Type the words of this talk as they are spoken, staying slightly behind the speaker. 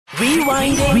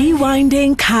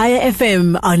Rewinding Kaya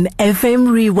FM on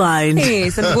FM Rewind.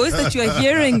 Yes, and the voice that you are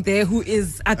hearing there, who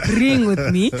is agreeing with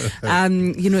me,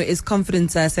 is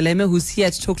Confidence Seleme, who's here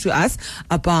to talk to us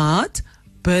about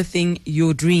birthing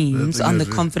your dreams on the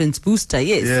Confidence Booster.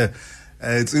 Yes. Yeah.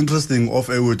 It's interesting. Off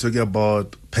air, we're talking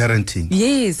about parenting.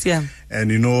 Yes, yeah.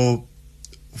 And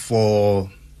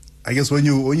I guess when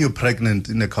you're pregnant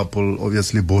in a couple,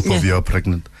 obviously both of you are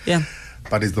pregnant. Yeah.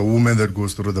 But it's the woman that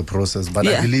goes through the process. But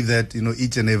I believe that,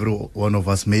 each and every one of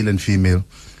us, male and female,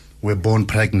 we're born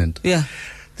pregnant. Yeah.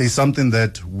 There's something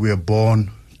that we're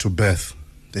born to birth.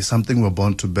 There's something we're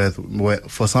born to birth.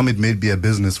 For some, it may be a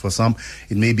business. For some,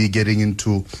 it may be getting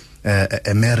into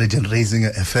a marriage and raising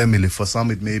a family. For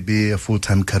some, it may be a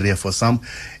full-time career. For some,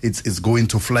 it's going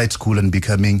to flight school and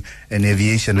becoming an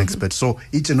aviation expert. So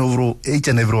each and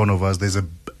every one of us, there's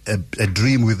a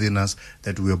dream within us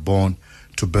that we're born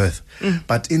to birth.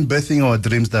 But in birthing our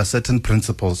dreams, there are certain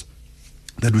principles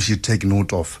that we should take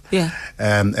note of. Yeah.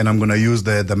 And I'm going to use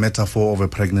the metaphor of a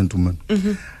pregnant woman.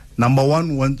 Number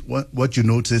one, what you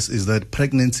notice is that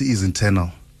pregnancy is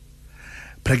internal.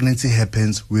 Pregnancy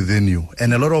happens within you.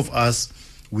 And a lot of us,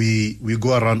 we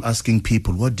go around asking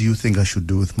people, what do you think I should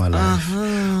do with my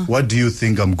life? What do you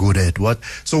think I'm good at?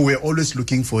 So we're always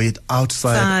looking for it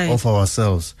outside of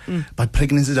ourselves. But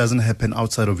pregnancy doesn't happen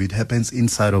outside of you. It happens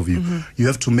inside of you. You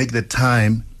have to make the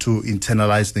time to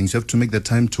internalize things. You have to make the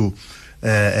time to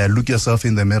look yourself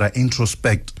in the mirror,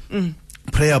 introspect,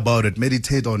 pray about it,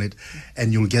 meditate on it,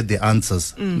 and you'll get the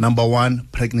answers. Number one,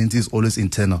 pregnancy is always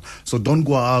internal. So don't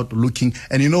go out looking.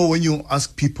 And when you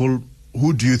ask people,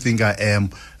 who do you think I am?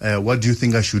 What do you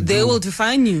think I should do? They will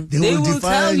define you. They will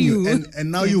tell you.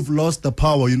 And now you've lost the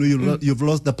power. You've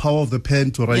lost the power of the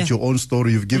pen to write your own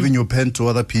story. You've given your pen to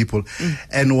other people.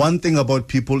 And one thing about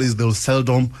people is they'll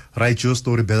seldom write your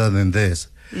story better than theirs.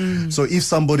 So if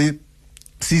somebody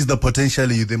sees the potential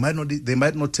in you, they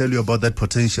might not tell you about that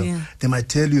potential. They might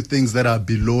tell you things that are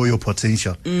below your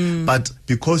potential. But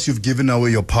because you've given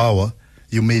away your power,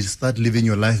 you may start living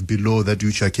your life below that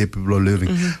which you are capable of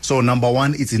living. So number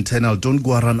one, it's internal. Don't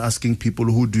go around asking people,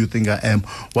 who do you think I am?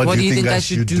 What do you think I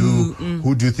should do?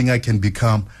 Who do you think I can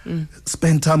become?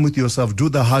 Spend time with yourself. Do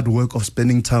the hard work of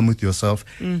spending time with yourself.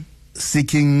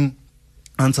 Seeking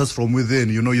answers from within.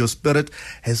 Your spirit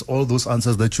has all those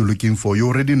answers that you're looking for. You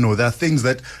already know. There are things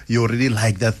that you already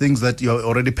like. There are things that you're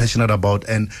already passionate about,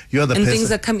 and you're the person. And things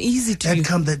that come easy to you.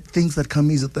 Things that come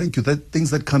easy. Thank you.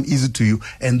 Things that come easy to you,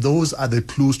 and those are the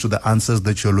clues to the answers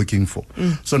that you're looking for.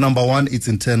 So number one, it's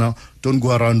internal. Don't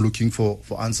go around looking for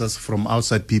answers from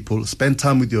outside people. Spend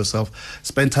time with yourself.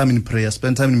 Spend time in prayer.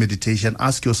 Spend time in meditation.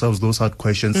 Ask yourselves those hard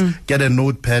questions. Get a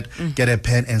notepad, get a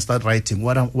pen, and start writing.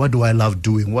 What do I love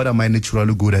doing? What am I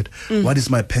naturally good at? What is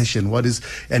my passion?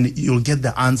 And you'll get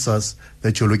the answers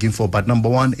that you're looking for. But number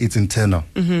one, it's internal.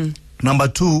 Number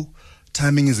two,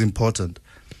 timing is important.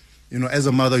 As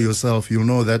a mother yourself, you'll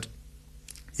know that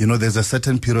there's a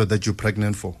certain period that you're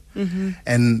pregnant for.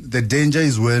 And the danger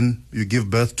is when you give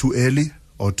birth too early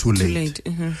or too late.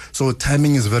 So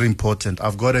timing is very important.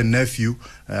 I've got a nephew,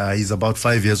 he's about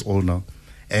 5 years old now,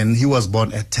 and he was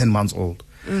born at 10 months old.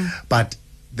 But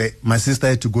my sister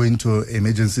had to go into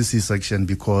emergency C-section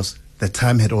because the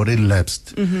time had already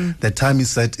lapsed. The time he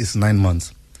set is 9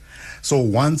 months. So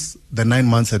once the 9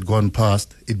 months had gone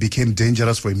past, it became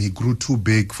dangerous for him. He grew too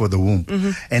big for the womb.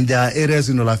 And there are areas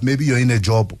in your life, maybe you're in a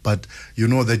job, but you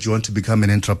know that you want to become an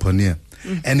entrepreneur.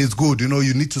 And it's good,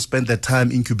 you need to spend that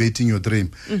time incubating your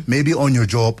dream. Maybe on your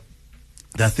job,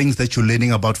 there are things that you're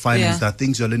learning about finance. There are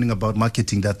things you're learning about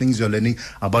marketing. There are things you're learning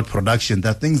about production.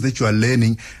 There are things that you are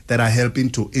learning that are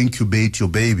helping to incubate your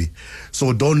baby.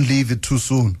 So don't leave it too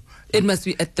soon. It must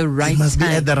be at the right time. It must be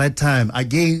at the right time.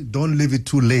 Again, don't leave it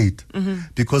too late.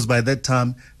 Because by that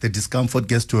time, the discomfort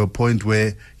gets to a point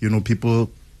where, people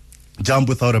jump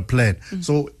without a plan.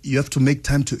 So you have to make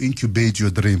time to incubate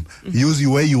your dream. Use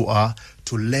where you are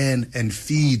to learn and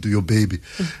feed your baby.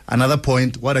 Another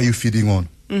point, what are you feeding on?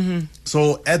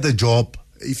 So at the job,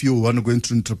 if you want to go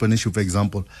into entrepreneurship, for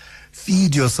example,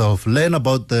 feed yourself, learn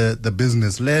about the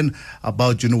business, learn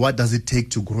about, what does it take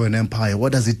to grow an empire?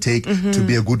 What does it take to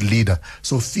be a good leader?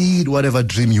 So feed whatever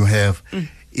dream you have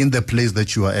in the place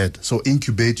that you are at. So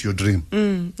incubate your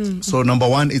dream. So number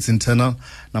one, it's internal.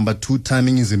 Number two,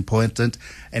 timing is important.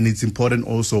 And it's important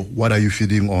also, what are you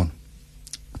feeding on?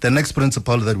 The next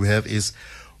principle that we have is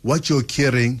what you're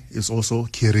carrying is also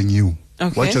carrying you.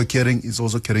 What you're carrying is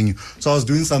also carrying you. So I was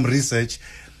doing some research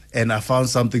and I found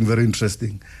something very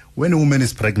interesting. When a woman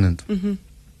is pregnant, and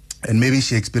maybe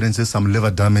she experiences some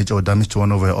liver damage or damage to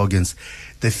one of her organs,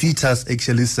 the fetus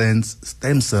actually sends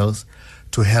stem cells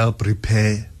to help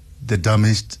repair the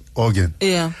damaged organ.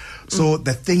 Yeah. So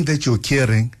the thing that you're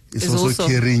carrying is also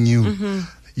carrying you.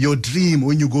 Your dream,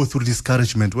 when you go through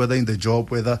discouragement, whether in the job,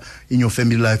 whether in your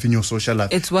family life, in your social life,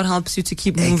 it's what helps you to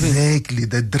keep moving. Exactly.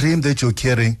 The dream that you're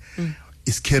carrying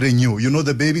is carrying you. You know,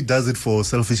 the baby does it for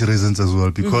selfish reasons as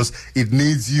well, because it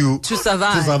needs you to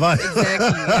survive.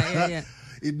 Exactly. Yeah.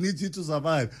 It needs you to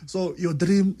survive. So your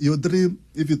dream,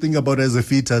 if you think about it as a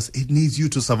fetus, it needs you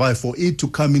to survive. For it to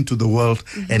come into the world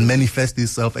and manifest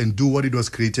itself and do what it was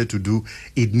created to do,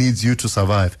 it needs you to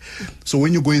survive. So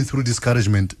when you're going through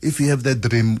discouragement, if you have that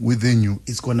dream within you,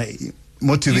 it's going to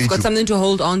motivate you. You've got something to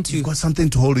hold on to. You've got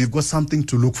something to hold. You've got something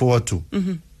to look forward to.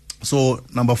 So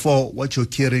number 4, what you're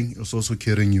carrying is also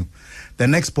carrying you. The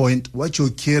next point, what you're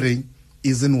carrying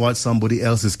isn't what somebody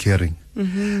else is carrying.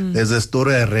 There's a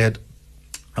story I read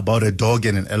about a dog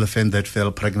and an elephant that fell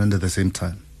pregnant at the same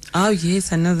time. Oh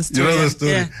yes, I know the story. You know the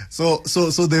story? Yeah.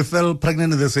 So they fell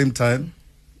pregnant at the same time.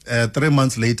 3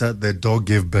 months later, the dog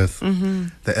gave birth.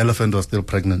 The elephant was still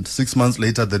pregnant. 6 months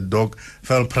later, the dog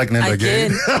fell pregnant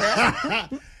again.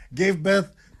 Gave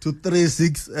birth to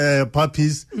 6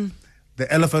 puppies.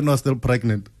 The elephant was still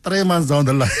pregnant. 3 months down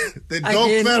the line, the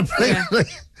dog fell pregnant.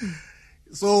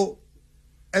 So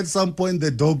at some point,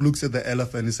 the dog looks at the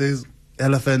elephant. He says,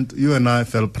 "Elephant, you and I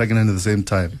fell pregnant at the same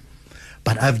time,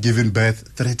 but I've given birth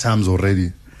 3 times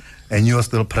already, and you are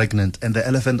still pregnant." And the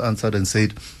elephant answered and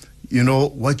said, "You know,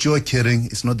 what you're carrying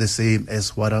is not the same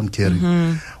as what I'm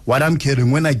carrying. What I'm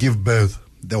carrying, when I give birth,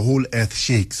 the whole earth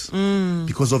shakes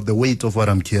because of the weight of what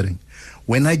I'm carrying.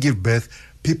 When I give birth,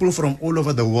 people from all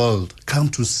over the world come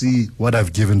to see what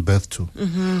I've given birth to.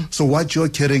 So what you're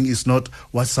carrying is not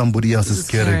what somebody else is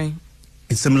carrying.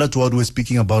 It's similar to what we were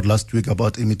speaking about last week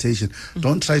about imitation.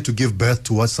 Don't try to give birth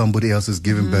to what somebody else is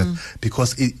giving birth,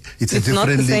 because it's a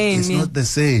different thing. It's not the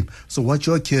same. So what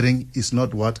you're carrying is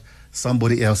not what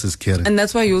somebody else is carrying. And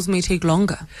that's why yours may take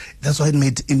longer. That's why it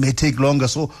may take longer.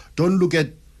 So don't look at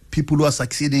people who are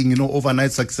succeeding, you know,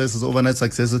 overnight successes,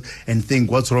 and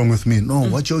think, what's wrong with me? No,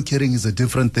 what you're carrying is a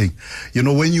different thing. You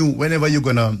know, whenever you're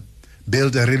going to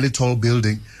build a really tall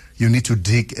building, you need to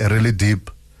dig a really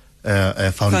deep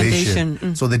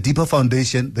foundation. So the deeper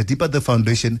the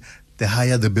foundation, the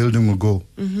higher the building will go.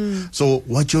 So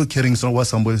what you're carrying is not what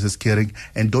somebody else is carrying,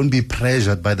 and don't be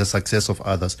pressured by the success of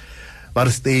others, but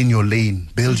stay in your lane,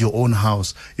 build your own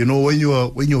house. You know, when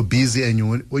you're busy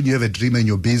and when you have a dream and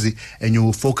you're busy and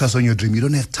you focus on your dream, you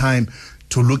don't have time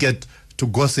to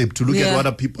gossip, to look at what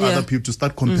other people, to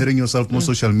start comparing yourself on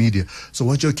social media. So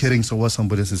what you're carrying is not what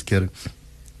somebody else is carrying.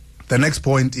 The next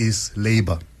point is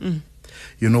labor.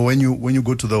 You know, when you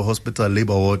go to the hospital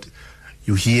labor ward,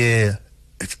 you hear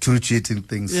excruciating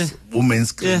things, women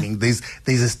screaming. There's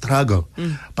a struggle.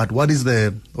 But what is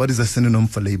the synonym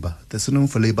for labor? The synonym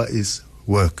for labor is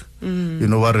work. You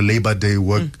know what a Labor Day,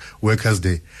 Workers'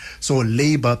 Day. So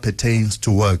labor pertains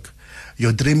to work.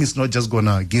 Your dream is not just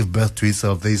gonna give birth to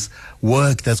itself. There's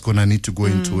work that's gonna need to go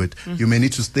into it. You may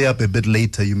need to stay up a bit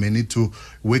later. You may need to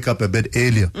wake up a bit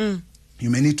earlier. You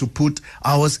may need to put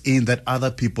hours in that other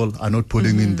people are not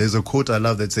putting in. There's a quote I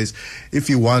love that says,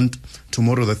 if you want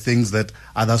tomorrow the things that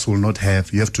others will not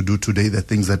have, you have to do today the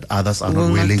things that others are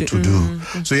not willing to do.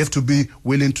 So you have to be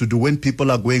willing to do. When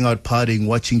people are going out partying,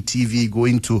 watching TV,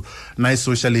 going to nice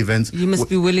social events, you must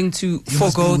be willing to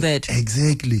forego that.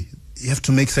 Exactly. You have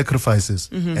to make sacrifices.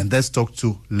 And that's talks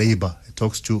to labor. It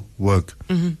talks to work.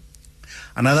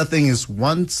 Another thing is,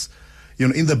 once, you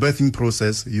know, in the birthing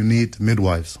process, you need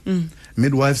midwives.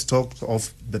 Midwives talk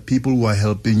of the people who are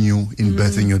helping you in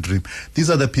birthing your dream. These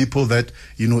are the people that,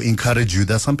 you know, encourage you.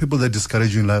 There are some people that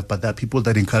discourage you in life, but there are people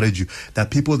that encourage you. There are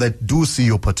people that do see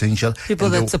your potential. People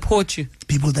that support you.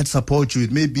 People that support you.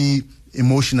 It may be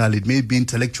emotional, it may be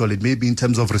intellectual, it may be in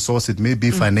terms of resource, it may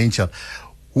be financial.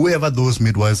 Whoever those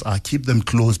midwives are, keep them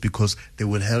close, because they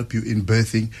will help you in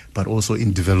birthing, but also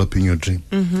in developing your dream.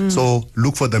 So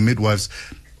look for the midwives.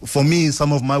 For me,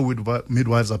 some of my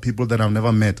midwives are people that I've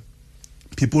never met.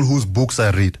 People whose books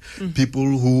I read, people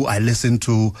who I listen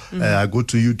to, I go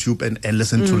to YouTube and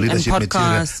listen to leadership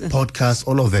material, podcasts,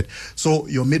 all of that. So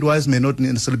your midwives may not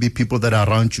necessarily be people that are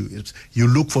around you. You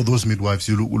look for those midwives,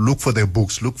 you look for their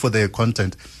books, look for their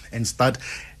content, and start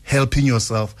helping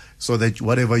yourself so that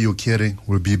whatever you're carrying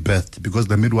will be birthed, because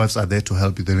the midwives are there to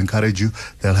help you. They'll encourage you,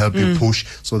 they'll help you push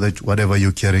so that whatever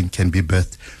you're carrying can be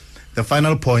birthed. The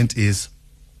final point is,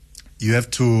 you have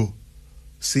to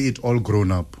see it all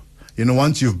grown up. You know,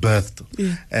 once you've birthed,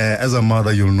 as a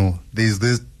mother, you'll know there's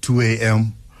this 2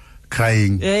 a.m.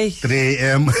 crying, 3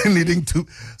 a.m. needing to.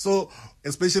 So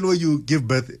especially when you give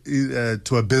birth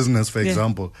to a business, for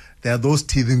example, there are those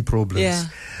teething problems. Yeah.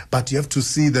 But you have to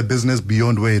see the business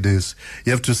beyond where it is.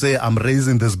 You have to say, I'm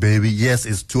raising this baby. Yes,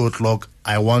 it's 2 o'clock.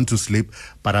 I want to sleep,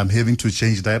 but I'm having to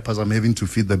change diapers. I'm having to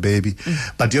feed the baby.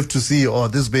 But you have to see,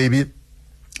 this baby,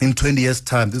 in 20 years'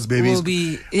 time, this baby will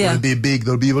be big.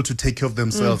 They'll be able to take care of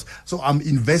themselves. So I'm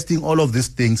investing all of these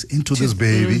things into this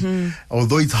baby.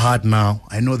 Although it's hard now,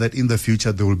 I know that in the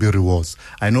future there will be rewards.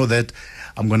 I know that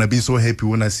I'm going to be so happy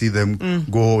when I see them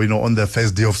go, on their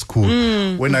first day of school.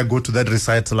 When I go to that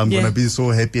recital, I'm going to be so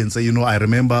happy and say, I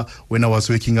remember when I was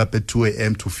waking up at 2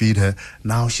 a.m. to feed her.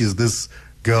 Now she's this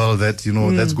girl that,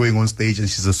 that's going on stage and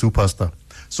she's a superstar.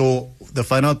 So the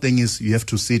final thing is you have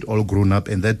to see it all grown up,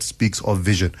 and that speaks of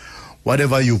vision.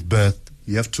 Whatever you've birthed,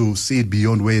 you have to see it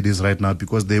beyond where it is right now,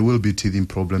 because there will be teething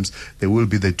problems. There will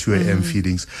be the 2 a.m.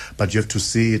 feedings, but you have to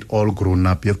see it all grown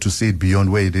up. You have to see it beyond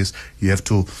where it is. You have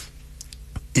to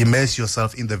immerse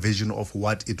yourself in the vision of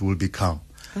what it will become.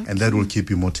 Okay. And that will keep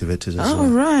you motivated as well. All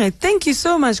right. Thank you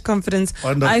so much, Confidence.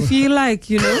 Wonderful. I feel like,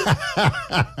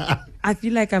 I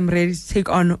feel like I'm ready to take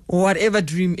on whatever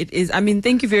dream it is. I mean,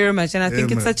 thank you very much. And I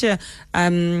think it's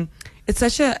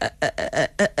such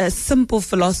a simple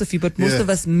philosophy, but most of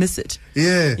us miss it.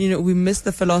 Yeah. We miss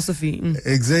the philosophy.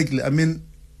 Exactly. I mean,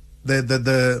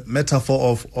 the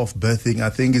metaphor of birthing, I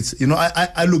think it's,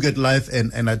 I look at life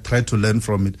and I try to learn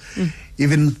from it.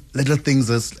 Even little things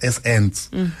as ants.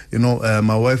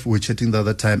 My wife, we were chatting the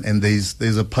other time, and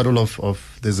there's a puddle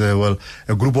there's a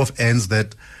group of ants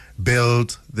that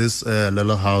build this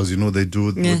little house, they do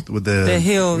with the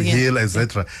hill,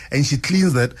 etc. And she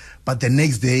cleans that, but the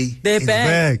next day it's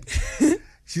back.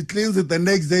 She cleans it, the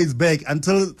next day it's back,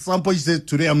 until some point she says,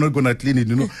 today I'm not going to clean it.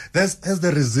 That's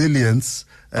the resilience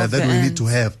that we need to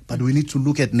have. But we need to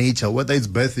look at nature, whether it's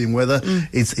birthing, whether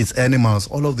it's animals,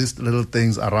 all of these little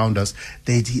things around us.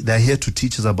 They're here to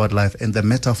teach us about life. And the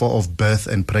metaphor of birth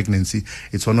and pregnancy,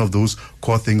 it's one of those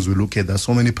core things we look at. There's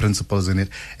so many principles in it.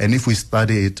 And if we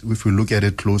study it, if we look at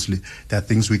it closely, there are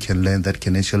things we can learn that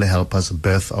can actually help us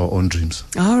birth our own dreams.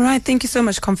 All right. Thank you so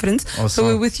much, Confidence. Awesome. So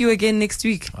we're with you again next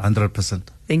week. 100%.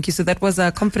 Thank you. So that was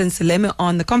Confidence Seleme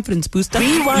on the Confidence Booster.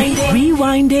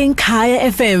 Rewinding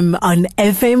Kaya FM on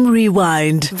FM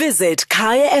Rewind. Visit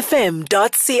kayafm.co.za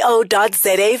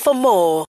for more.